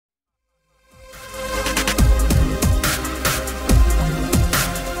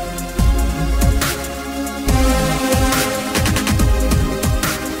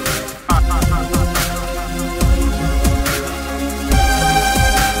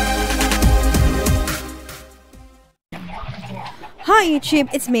Hi YouTube,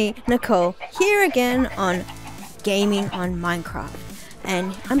 it's me, Nicole, here again on Gaming on Minecraft.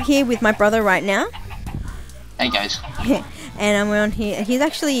 And I'm here with my brother right now. Hey guys. And I'm on here, he's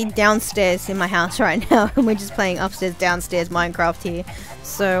actually downstairs in my house right now, and we're just playing upstairs, downstairs Minecraft here.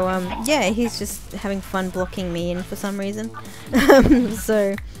 So, yeah, he's just having fun blocking me in for some reason.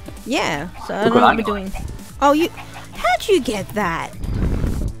 So, yeah, so I don't know what we're doing. Oh, how'd you get that?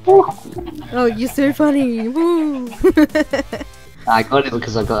 Oh, you're so funny. Woo. I got it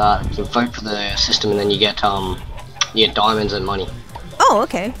because I got to vote for the system, and then you get diamonds and money. Oh,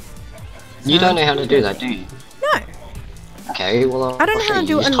 okay. You don't know how to do that, do you? No. Okay, well I don't know how to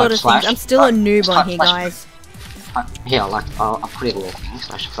do a lot of things. I'm still a noob on here, guys. Here, I'll put it in the thing,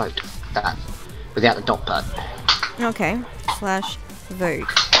 /vote. That. Without the dot part. Okay. /vote.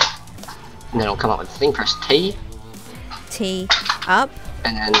 And then it'll come up with the thing, press T. T up.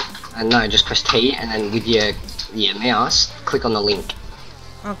 And no, just press T, and then with your mouse, click on the link.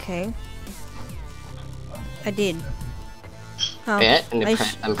 Okay. I did. Oh, yeah, and then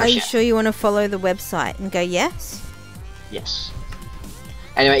are you sure you want to follow the website and go yes? Yes.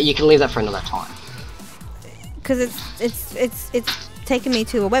 Anyway, you can leave that for another time. Because it's taken me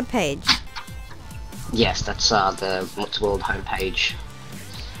to a web page. Yes, that's the What's World homepage.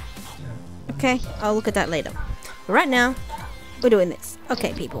 Okay, I'll look at that later. But right now, we're doing this.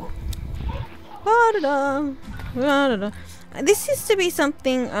 Okay, people. This used to be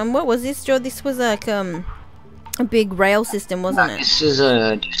something. What was this, Joe? This was like a big rail system, wasn't it? This is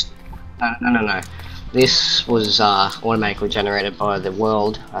no. This was automatically generated by the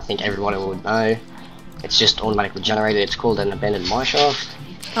world. I think everyone would know. It's just automatically generated. It's called an abandoned mineshaft.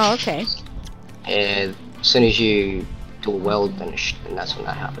 Oh, okay. And as soon as you do a world finish, then that's when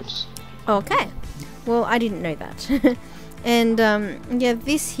that happens. Okay. Well, I didn't know that. And yeah,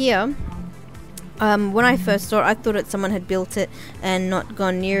 this here. When I first saw it, I thought someone had built it and not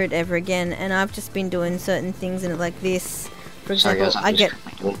gone near it ever again. And I've just been doing certain things in it, like this. For example, I get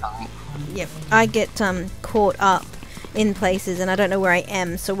caught up in places and I don't know where I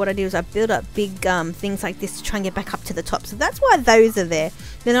am. So what I do is I build up big things like this to try and get back up to the top. So that's why those are there.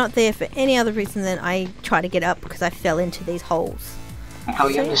 They're not there for any other reason than I try to get up because I fell into these holes. How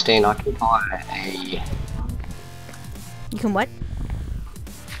you understand? I can buy a. You can what?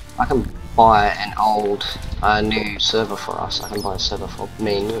 I can buy an old new server for us. I can buy a server for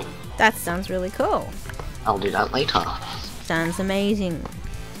me and you. That sounds really cool. I'll do that later. Sounds amazing.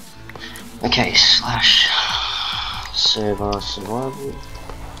 Okay, /server survival.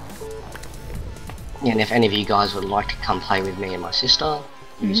 Yeah, and if any of you guys would like to come play with me and my sister,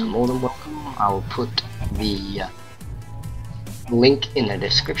 you're more than welcome. I will put the link in the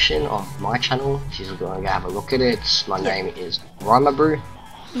description of my channel. She's going to go have a look at it. My name is Rymabrew.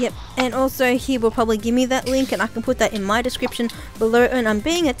 Yep, and also he will probably give me that link and I can put that in my description below. And I'm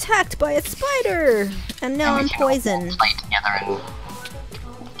being attacked by a spider! And now I'm poisoned. All play together and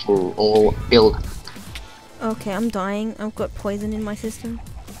can all build. Okay, I'm dying. I've got poison in my system.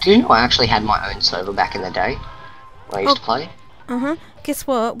 Do you know I actually had my own server back in the day when I used to play? Guess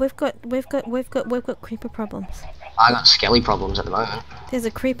what? We've got creeper problems. I got skelly problems at the moment. There's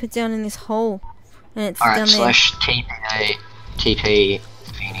a creeper down in this hole. And it's down there. /TPA TP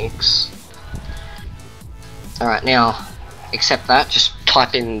Phoenix. Alright, now accept that. Just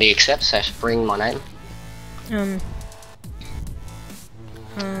type in the accept / bring my name. No,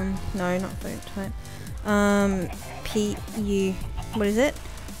 not vote type. PU. What is it?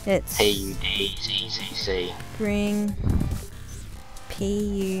 It's PUDZZZ. Bring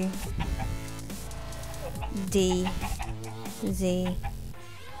PUDZZ.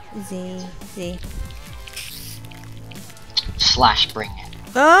 /bring it.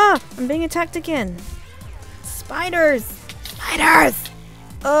 Ah! I'm being attacked again. Spiders! Spiders!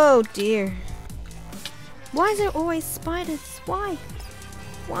 Oh dear. Why is there always spiders? Why?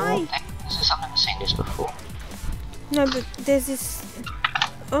 Why? I've never seen this before. No, but there's this.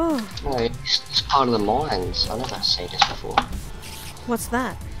 Oh. No, it's part of the mines. I've never seen this before. What's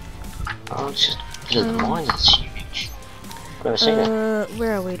that? Oh, it's just a bit of the mines. It's huge. I've never seen it.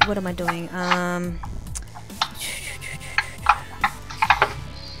 Where are we? What am I doing?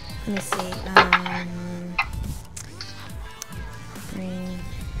 Let me see. Bring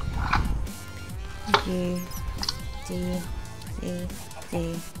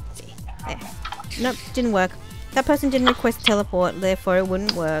there. Nope, didn't work. That person didn't request teleport, therefore it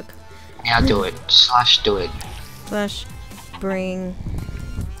wouldn't work. Yeah, do it. /do it. /bring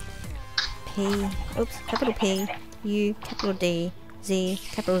P. Oops, capital P. U, capital D. Z,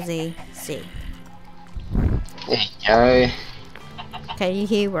 capital Z, C. There you go. Okay, you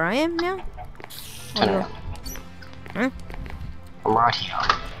hear where I am now? Turn around. Huh?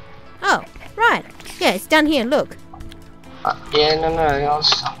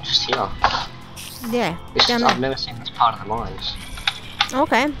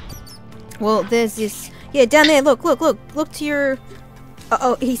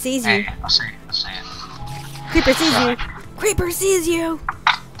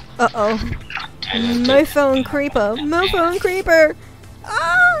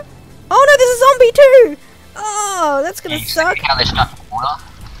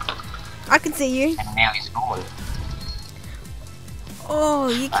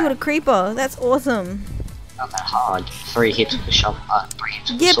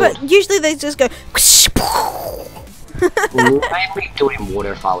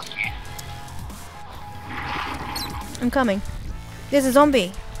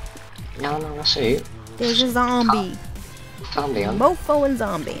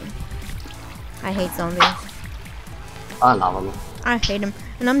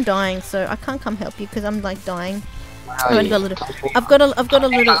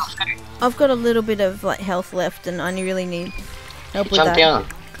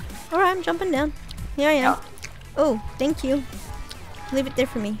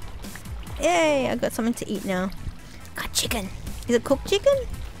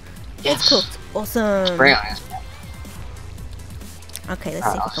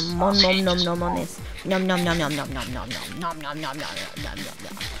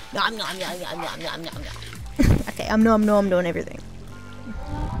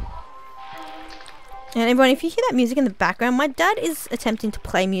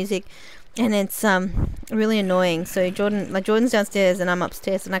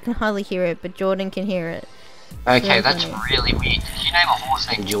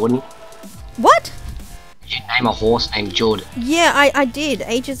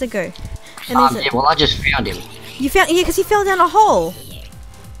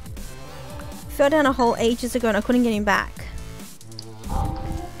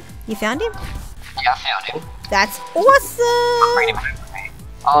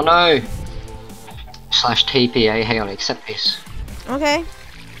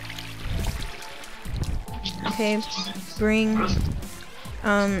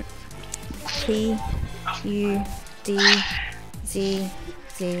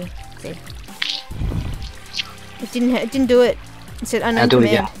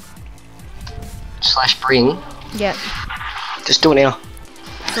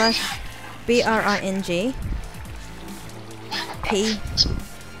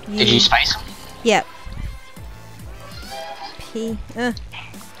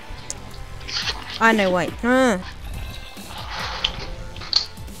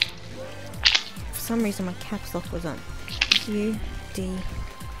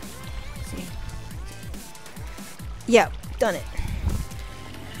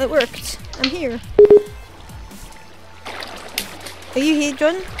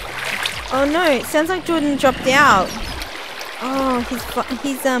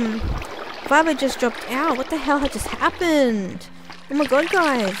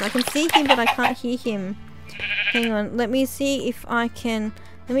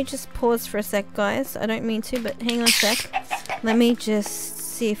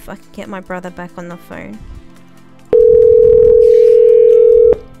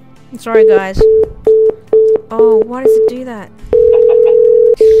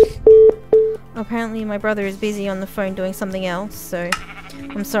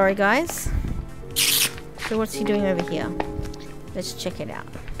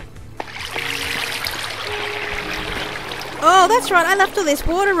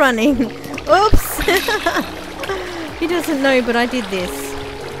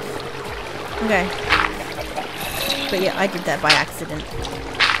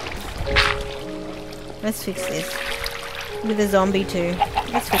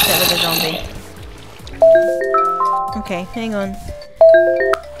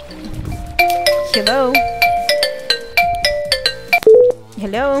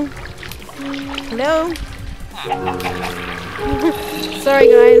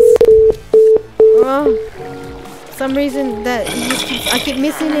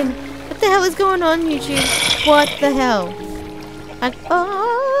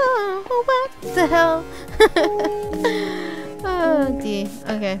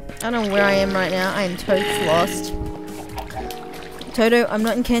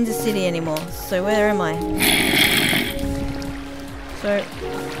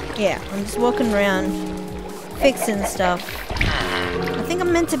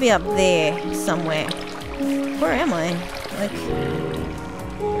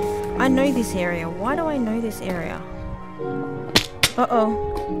 Uh-oh.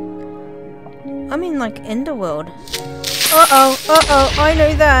 I'm in like Enderworld. Uh-oh, uh-oh, I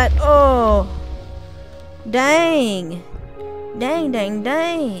know that. Oh. Dang. Dang, dang,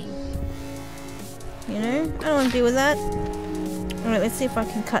 dang. You know, I don't want to deal with that. Alright, let's see if I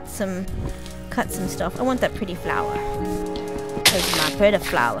can cut some stuff. I want that pretty flower. That's my pretty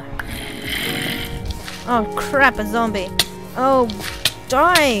flower. Oh crap, a zombie. Oh,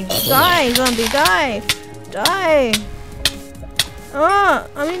 die! Die, zombie, die! Die! Oh,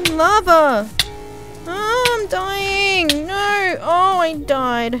 I'm in lava! Oh, I'm dying! No! Oh, I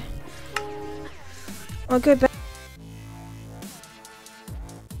died. I'll go back.